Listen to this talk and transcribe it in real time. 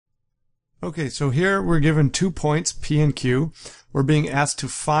Okay, so here we're given 2 points, P and Q. We're being asked to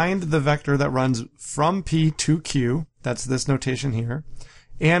find the vector that runs from P to Q. That's this notation here.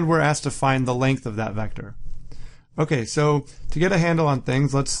 And we're asked to find the length of that vector. Okay, so to get a handle on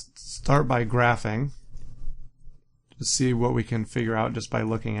things, let's start by graphing. To see what we can figure out just by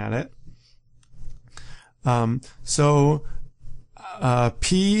looking at it.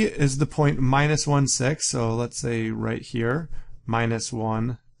 P is the point -1, 6. So let's say right here,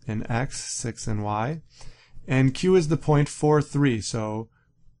 -1 in x, 6 in y. And Q is the point 4, 3. So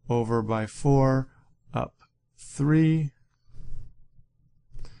over by 4, up 3.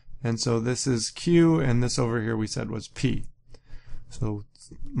 And so this is Q, and this over here we said was P. So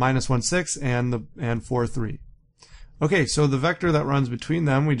 -1, 6 and 4, 3. Okay, so the vector that runs between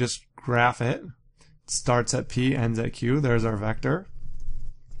them, we just graph it. It starts at P, ends at Q. There's our vector.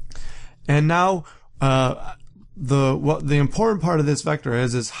 And now the important part of this vector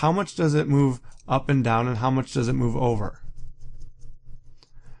is how much does it move up and down and how much does it move over.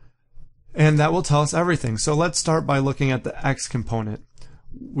 And that will tell us everything. So let's start by looking at the x component.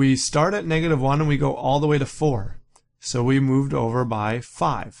 We start at -1 and we go all the way to 4. So we moved over by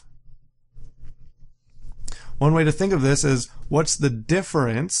 5. One way to think of this is, what's the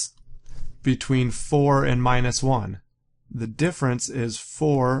difference between 4 and -1? The difference is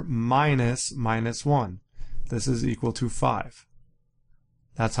 4 minus -1. This is equal to 5.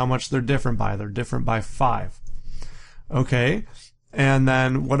 That's how much they're different by. They're different by 5. Okay, and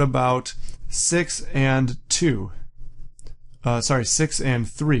then what about 6 and 2? 6 and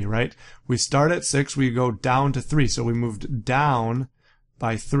 3, right? We start at 6, we go down to 3, so we moved down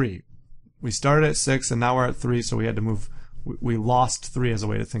by 3. We started at 6 and now we're at 3, so we had to move, we lost 3 as a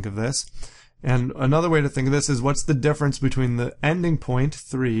way to think of this. And another way to think of this is, what's the difference between the ending point,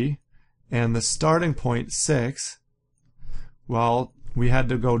 3, and the starting point, 6? Well, we had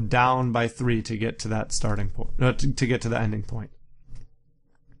to go down by 3 to get to that starting point, to get to the ending point.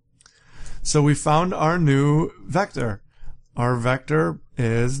 So we found our new vector. Our vector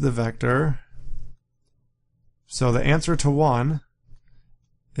is the vector. So the answer to 1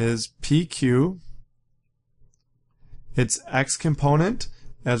 is PQ. Its x component,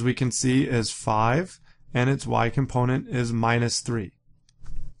 as we can see, is 5, and its y component is -3.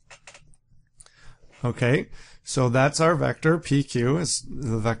 Okay, so that's our vector. PQ is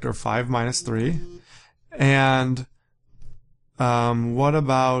the vector 5 minus 3. And what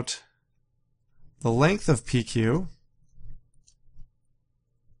about the length of PQ?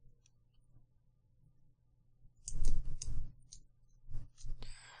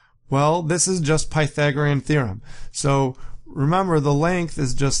 Well, this is just Pythagorean theorem. So remember, the length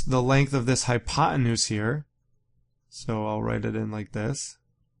is just the length of this hypotenuse here. So I'll write it in like this.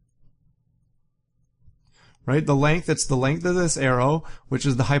 Right? The length, it's the length of this arrow, which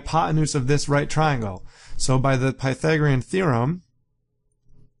is the hypotenuse of this right triangle. So by the Pythagorean theorem,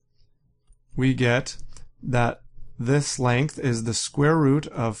 we get that this length is the square root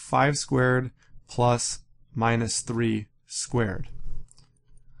of 5 squared plus -3 squared,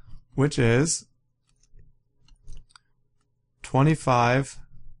 which is 25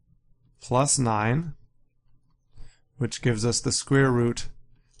 plus 9, which gives us the square root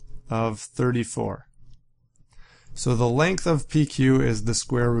of 34. So the length of PQ is the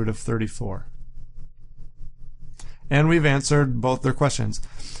square root of 34. And we've answered both their questions.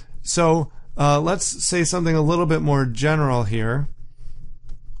 So let's say something a little bit more general here.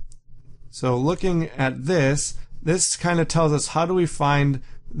 So looking at this kind of tells us, how do we find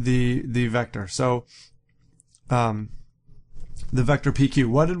the vector? So the vector PQ,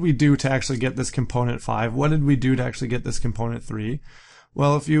 what did we do to actually get this component 5? What did we do to actually get this component 3?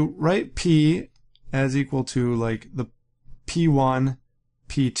 Well, if you write P as equal to like the P1,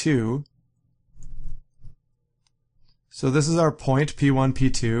 P2, so this is our point, P1,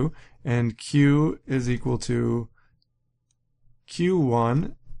 P2, and Q is equal to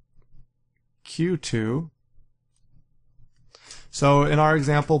Q1, Q2. So in our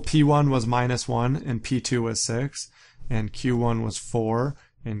example, P1 was -1 and P2 was 6, and Q1 was 4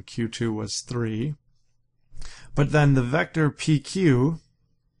 and Q2 was 3. But then the vector PQ,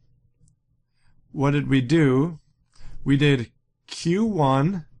 what did we do? We did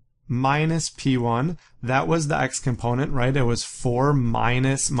Q1 minus P1. That was the x component, right? It was 4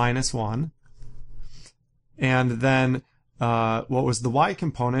 minus -1. And then what was the y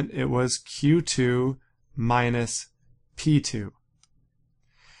component? It was Q2 minus P2.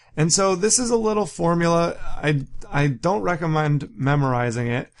 And so this is a little formula. I don't recommend memorizing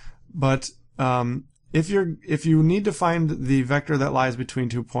it, but if you need to find the vector that lies between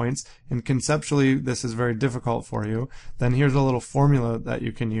 2 points, and conceptually this is very difficult for you, then here's a little formula that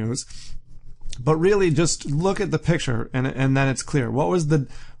you can use. But really, just look at the picture, and then it's clear.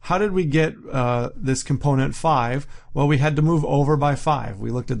 How did we get this component 5? Well, we had to move over by 5. We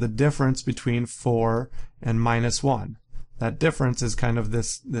looked at the difference between 4 and minus 1. That difference is kind of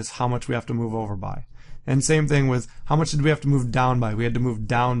this how much we have to move over by. And same thing with how much did we have to move down by? We had to move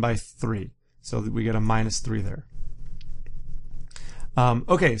down by 3. So that we get a minus 3 there.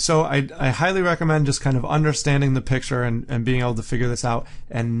 Okay, so I highly recommend just kind of understanding the picture and being able to figure this out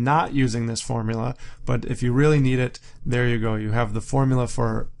and not using this formula. But if you really need it, there you go. You have the formula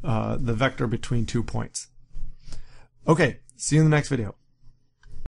for the vector between 2 points. Okay, see you in the next video.